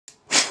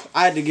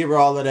I had to give her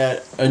all of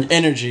that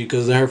energy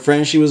because her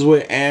friend she was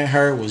with and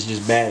her was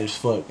just bad as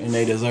fuck, and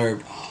they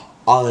deserved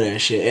all of that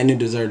shit, and they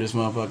deserved this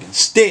motherfucking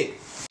stick.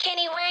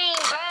 Kenny Wayne,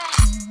 bruh.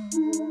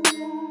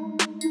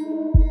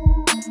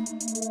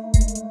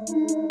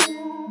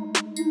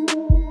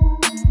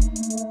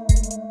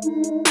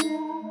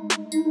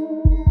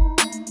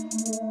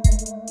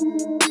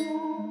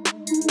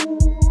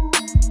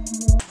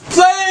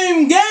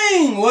 Flame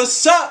Gang,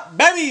 what's up,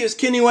 baby? It's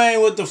Kenny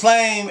Wayne with the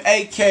Flame,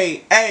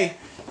 aka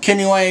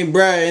Kenny Wayne,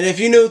 bruh. And if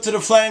you're new to the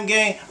Flame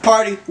Gang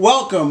party,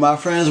 welcome, my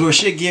friends. Where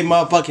shit get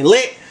motherfucking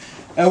lit,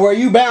 and where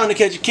you bound to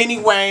catch a Kenny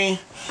Wayne,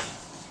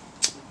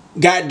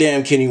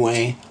 goddamn Kenny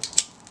Wayne,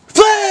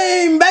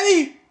 flame,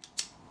 baby.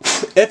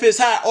 If it's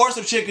hot, or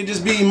some shit could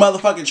just be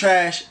motherfucking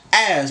trash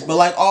ass. But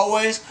like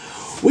always,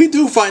 we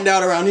do find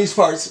out around these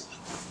parts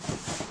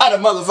out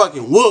of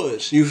motherfucking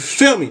woods. You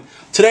feel me?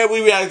 Today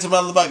we react to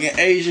motherfucking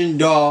Asian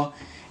doll,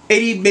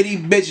 Itty Bitty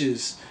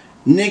Bitches,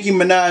 Nicki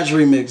Minaj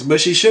remix.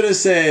 But she should have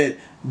said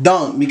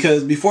Dunk,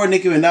 because before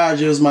Nicki Minaj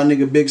it was my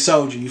nigga Big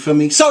SOULJA. You feel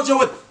me? SOULJA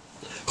with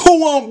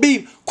Who Won't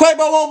Beef, Quavo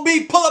Won't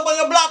Beef, pull up on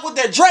your block with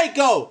that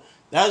Draco.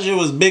 That shit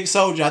was Big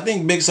SOULJA. I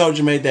think Big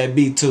SOULJA made that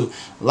beat too.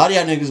 A lot of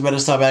y'all niggas better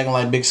stop acting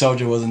like Big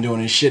SOULJA wasn't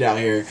doing his shit out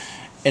here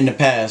in the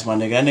past, my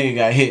nigga. That nigga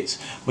got hits.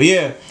 But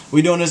yeah,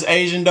 we doing this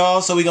Asian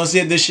doll, so we gonna see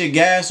if this shit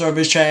gas or if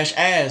it's trash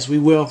ass. We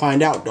will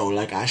find out though.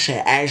 Like I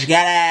said, ass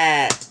got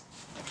ass.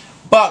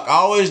 Fuck, I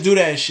always do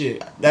that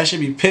shit. That should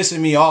be pissing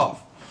me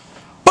off.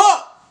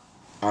 Fuck!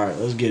 Alright,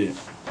 let's get it.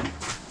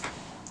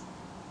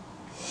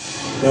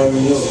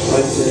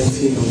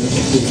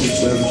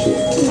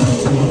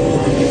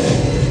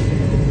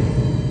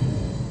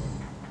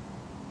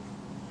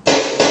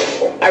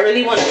 I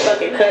really want to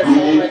fucking cut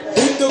so much.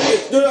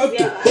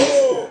 Yeah.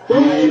 I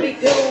really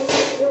do.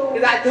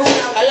 Cause I do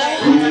know I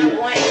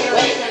want to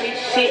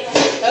shit.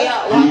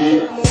 Yeah, walk through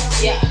the moon.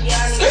 Yeah,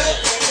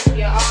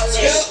 yeah, all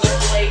that.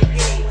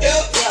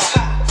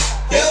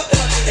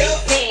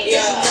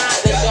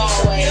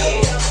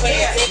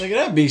 Look at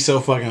that beat so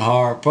fucking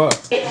hard, fuck.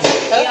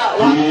 Yeah,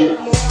 walk through the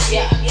moon.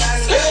 Yeah,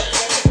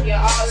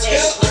 yeah, all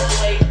that.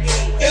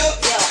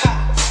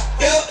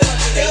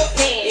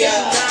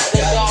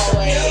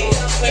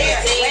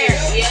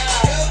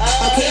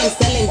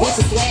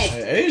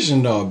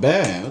 Asian doll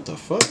bad. What the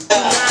fuck? Okay,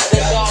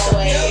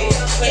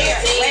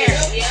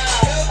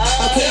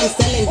 I'm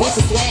selling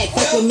bitches swag.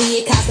 Fuck with me,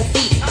 it costs a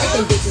fee.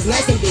 Fucking bitches,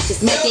 nursing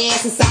bitches, make your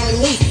ass a solid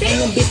leak. Ain't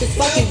them bitches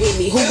fucking with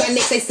me. Who got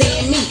next? They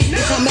saying me.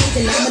 Bitch, I'm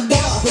amazing, I'm a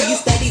dog. Who you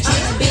study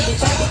trying to be?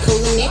 Bitch, I be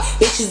coolin' it.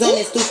 Bitches on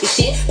that stupid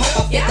shit. Pop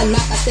off at the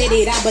mouth, I said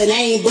it out, but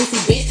I ain't booty,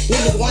 bitch.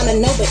 Niggas wanna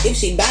know, but if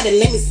she bout it,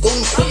 let me school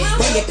and quit.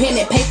 Bring your pen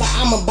and paper,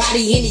 I'm a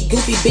body any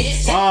goofy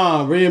bitch.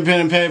 Bring your pen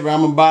and paper,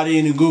 I'm a body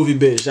any goofy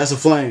bitch. That's a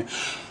flame.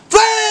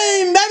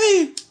 Flame,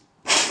 baby!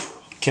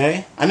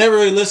 Okay, I never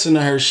really listened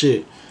to her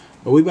shit,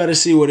 but we better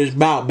see what it's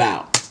about.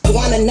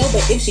 Wanna know,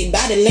 but if she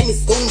bout it, let me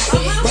school and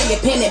quit. Bring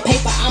your pen and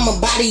paper, I'm a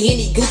body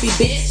any goofy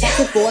bitch.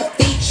 Asking for a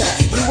feature,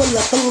 you a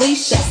love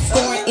Felicia.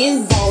 Scoring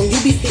in zone, you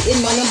be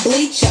sitting on a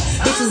bleacher.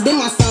 Bitches been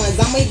my sons,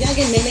 I'm a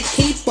youngin' and a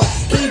keeper.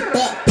 Keep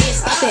up, bitch,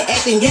 stop that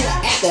acting, you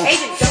an actor.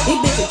 These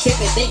bitches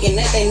trippin', thinking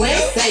that they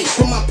never say.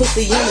 Put my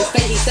pussy on his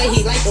face, he say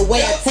he like the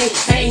way I taste.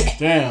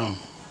 Damn.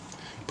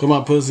 Put my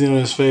pussy on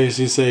his face,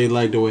 he say he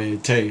like the way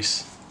it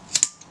tastes.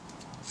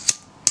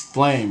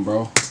 Flame,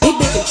 bro. These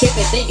bitches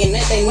trippin', thinking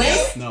that they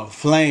never. No,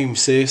 flame,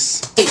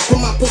 sis. Put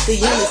my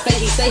pussy on his face,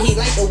 he say he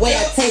like the way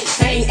I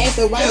taste. I ain't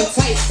after running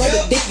tight for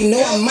the dick, you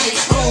know I might.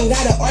 I don't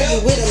gotta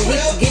argue with him, he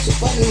can get you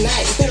for the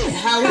night.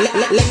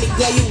 Let me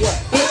glow you up,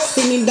 bitch,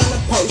 see me on the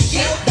post.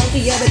 Don't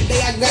the other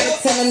day, I gotta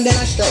tell him that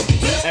I stroke.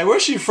 Hey,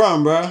 where's she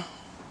from, bro?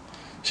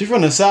 She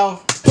from the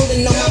South?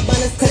 Pulling on my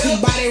bunners cause his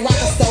body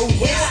rockin' so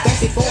wet.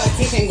 Thirsty for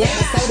attention, grab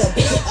a soda,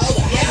 bitch, older.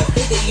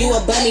 You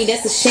a bunny,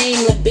 that's a shame,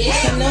 little bitch.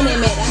 I know that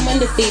man, I'm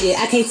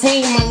undefeated. I can't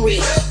tame, I'm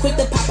rich. Quick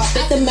to pop off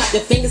at the mouth,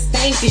 your fingers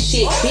stank your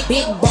shit.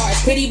 Big bars,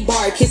 pretty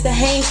bar, kiss the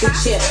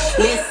handkerchief.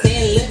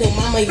 Listen, little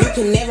mama, you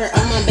can never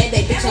earn my bad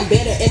day, bitch. I'm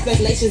better.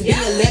 Expectations be a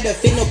letter,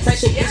 feel no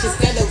pressure, bitches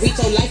feather. Reach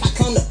your life, I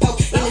come to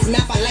poke. In his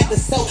mouth, I like the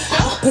soap.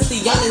 I want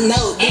pussy on his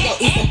nose. We gon'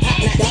 eat some pop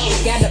and dog.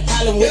 Got a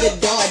problem with a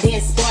dog, then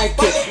spark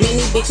it.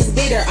 Many bitches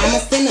bitter, I'ma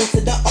send them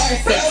to the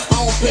orphan. I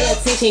don't pay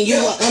attention,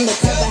 you an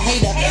undercover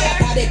hater.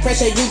 That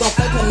pressure, you gon'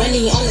 fuck her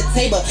money on the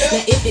table.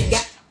 Now if it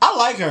got, I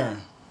like her.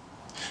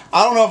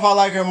 I don't know if I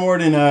like her more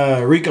than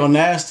Rico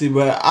Nasty,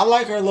 but I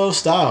like her little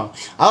style.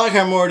 I like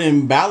her more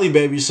than Bally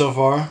Baby so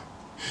far.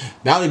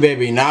 Bally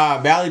Baby, nah,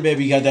 Bally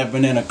Baby got that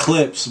banana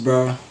clips,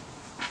 bro.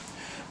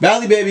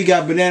 Bally Baby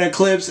got banana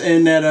clips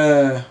and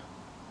that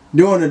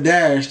doing the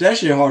dash. That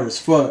shit hard as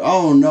fuck. I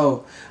don't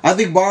know. I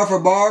think bar for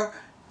bar,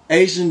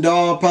 Asian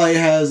doll probably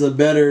has a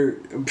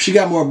better. She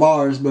got more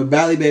bars, but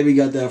Bally Baby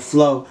got that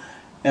flow.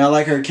 And I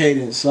like her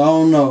cadence, so I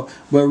don't know.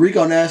 But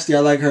Rico Nasty, I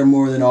like her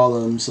more than all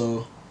of them,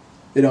 so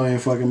it don't even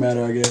fucking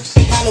matter, I guess.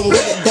 Problem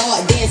with a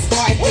dog, then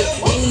spark it.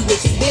 Any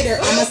bitches bitter,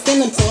 I'ma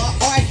send them to an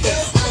orphan.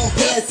 I don't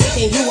pay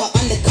attention, you an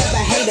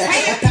undercover hater.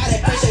 Without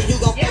that pressure, you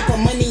gon' fuck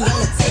for money on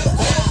the table.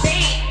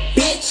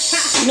 Bitch,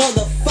 you know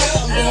the fuck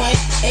I'm doing.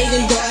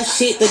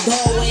 shit, the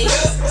doorway.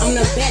 I'm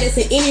the baddest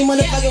in any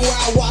motherfucking where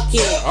I walk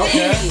in.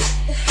 Okay.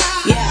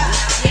 Yeah.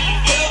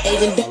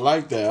 I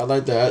like that. I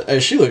like that. Hey,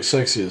 she looks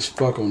sexy as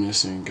fuck on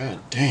this thing. God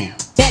damn.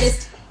 That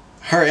is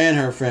her and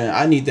her friend.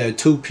 I need that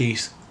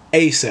 2-piece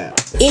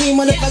ASAP. Any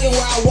motherfucking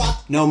where I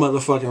walk. No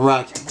motherfucking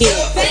rocking.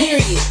 Yeah.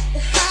 Period.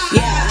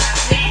 Yeah.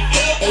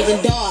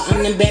 Agent Dog,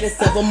 I'm the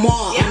baddest of them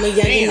all. I'm a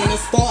youngin' in the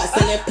sport.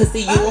 Sell that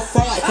pussy, you a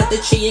fraud. Cut the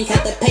tree and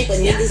cut the paper.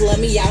 Niggas love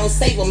me, I don't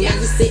save them. I'm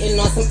just sitting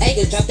on some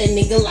acres. Drop that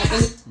nigga like a...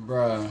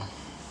 Bruh.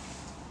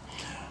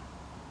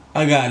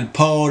 I got a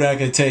pole that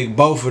could take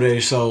both of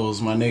their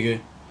souls, my nigga.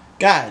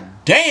 God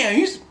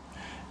damn.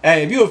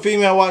 Hey, if you a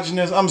female watching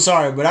this, I'm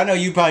sorry, but I know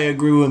you probably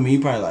agree with me.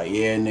 You probably like,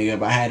 yeah, nigga,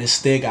 if I had a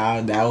stick,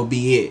 that would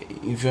be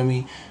it. You feel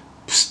me?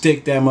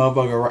 Stick that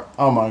motherfucker.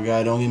 Oh my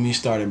God, don't get me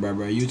started, bro.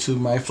 YouTube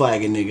might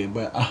flag a nigga,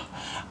 but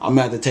I'm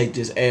gonna have to take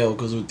this L,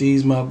 because with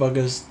these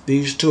motherfuckers,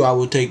 these two, I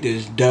will take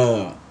this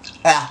dub.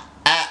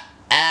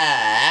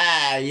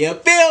 You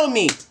feel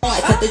me?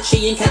 Cut the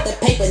tree and cut the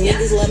paper.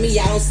 Niggas love me,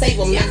 I don't save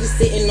them. I'm just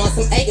sitting on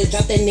some acres.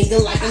 Drop that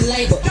nigga like a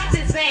label.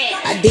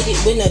 I did it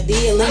with no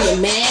deal and you're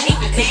mad.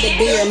 I cook the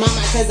beer,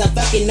 mama, cause I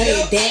fucking know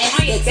your dad.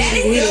 Your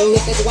titties need a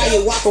look, that's why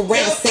you walk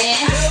around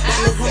sad.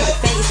 Diamonds on my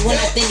face when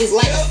I think it's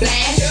like a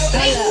flash.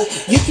 Hello,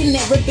 you can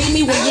never beat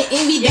me when you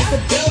envy, that's a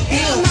big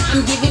deal.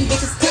 I'm giving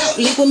bitches cup,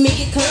 link with me,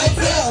 get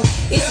clientele.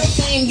 It's a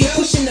shame you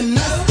pushing the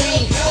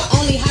Mustang.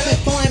 I only have it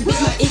foreign, bitch,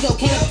 my ego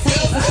can't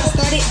obtain. Since I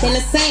started, been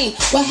the same.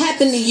 What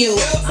happened to you?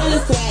 Selling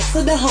swag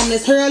to the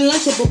homeless, her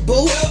lunchable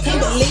boo.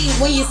 Can't believe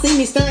when you see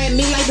me staring at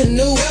me like the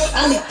news.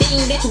 Only thing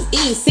that you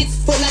eat,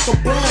 6 foot like a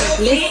broom.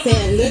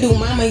 Listen, little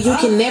mama, you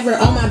can never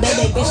own my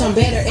baby, bitch, I'm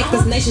better.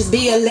 Explanations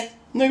be a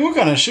nigga, what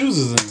kind of shoes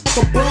is it?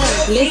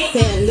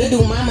 Listen,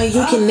 little mama,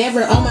 you can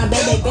never own my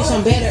baby, bitch,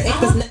 I'm better.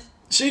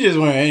 She just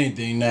wearing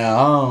anything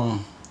now.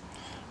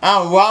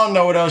 I don't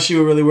know what else she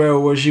would really wear or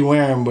what she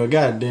wearing, but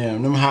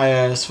goddamn, them high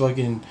ass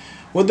fucking,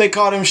 what they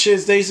call them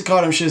shits? They used to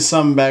call them shits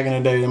something back in the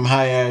day. Them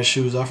high ass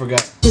shoes, I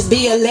forgot. Just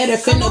be a letter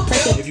for no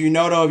pressure. If you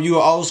know though, if you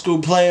an old school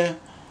player,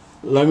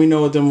 let me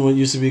know what them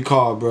used to be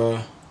called,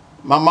 bruh.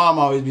 My mom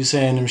always be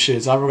saying them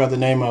shits. I forgot the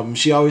name of them.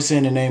 She always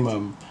saying the name of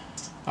them.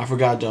 I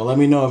forgot though. Let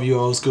me know if you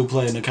an old school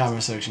player in the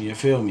comment section. You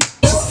feel me?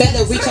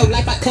 Better reach your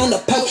life, I clone the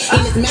poke. In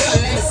his mouth,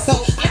 I let it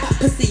soak. I pop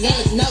pussy on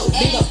his nose.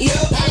 They gon' eat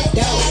a pot of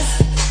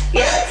dose.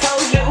 Yeah, I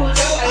told you. All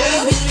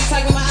these bitches be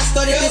talking about I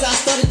started this, I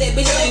started that,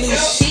 bitch, they knew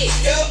shit.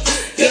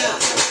 Yeah.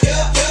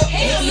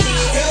 And you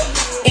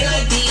did. And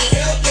I did.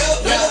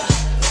 Yeah.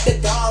 The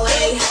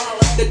doorway.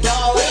 The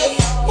doorway.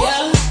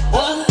 Yeah.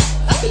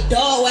 The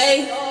doorway.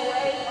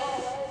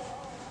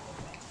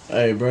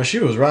 Hey, bro, she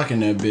was rocking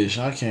that bitch.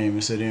 I can't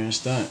even sit here and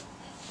stunt.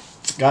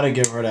 Gotta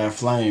give her that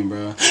flame,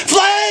 bro.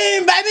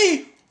 Flame,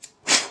 baby!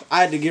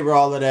 I had to give her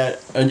all of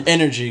that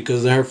energy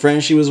because her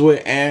friend she was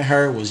with and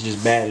her was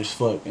just bad as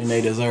fuck. And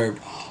they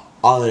deserved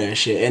all of that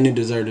shit. And they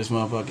deserved this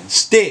motherfucking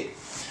stick.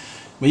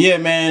 But yeah,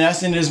 man,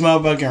 that's in this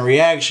motherfucking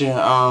reaction.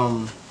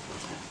 I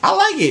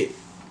like it.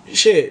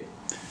 Shit.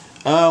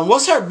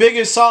 What's her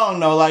biggest song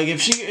though? Like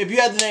if you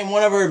had to name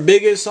one of her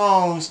biggest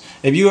songs,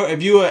 if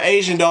you an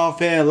Asian Doll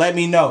fan, let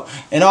me know.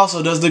 And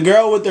also, does the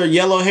girl with her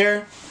yellow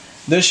hair,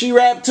 does she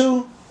rap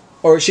too?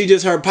 Or is she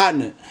just her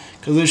partner?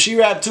 Because if she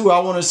rap too, I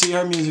want to see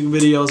her music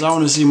videos. I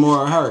want to see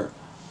more of her.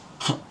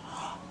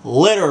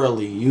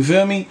 Literally. You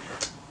feel me?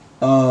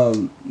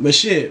 But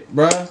shit,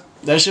 bruh.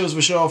 That shit was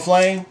for sure a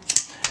flame.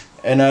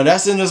 And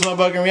that's in this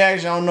motherfucking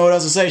reaction. I don't know what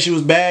else to say. She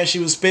was bad. She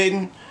was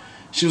spitting.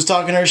 She was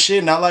talking her shit.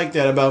 And I like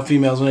that about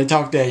females when they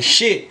talk that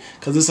shit.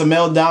 Because it's a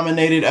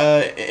male-dominated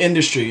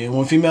industry. And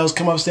when females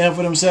come up, stand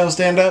for themselves,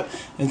 stand up,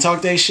 and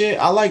talk their shit,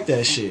 I like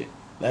that shit.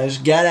 Let's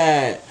get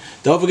it.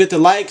 Don't forget to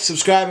like,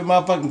 subscribe, and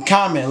motherfucking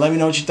comment. Let me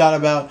know what you thought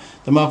about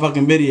the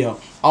motherfucking video.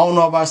 I don't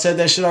know if I said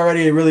that shit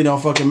already. It really don't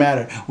fucking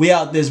matter. We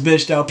out this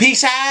bitch though.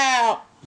 Peace out.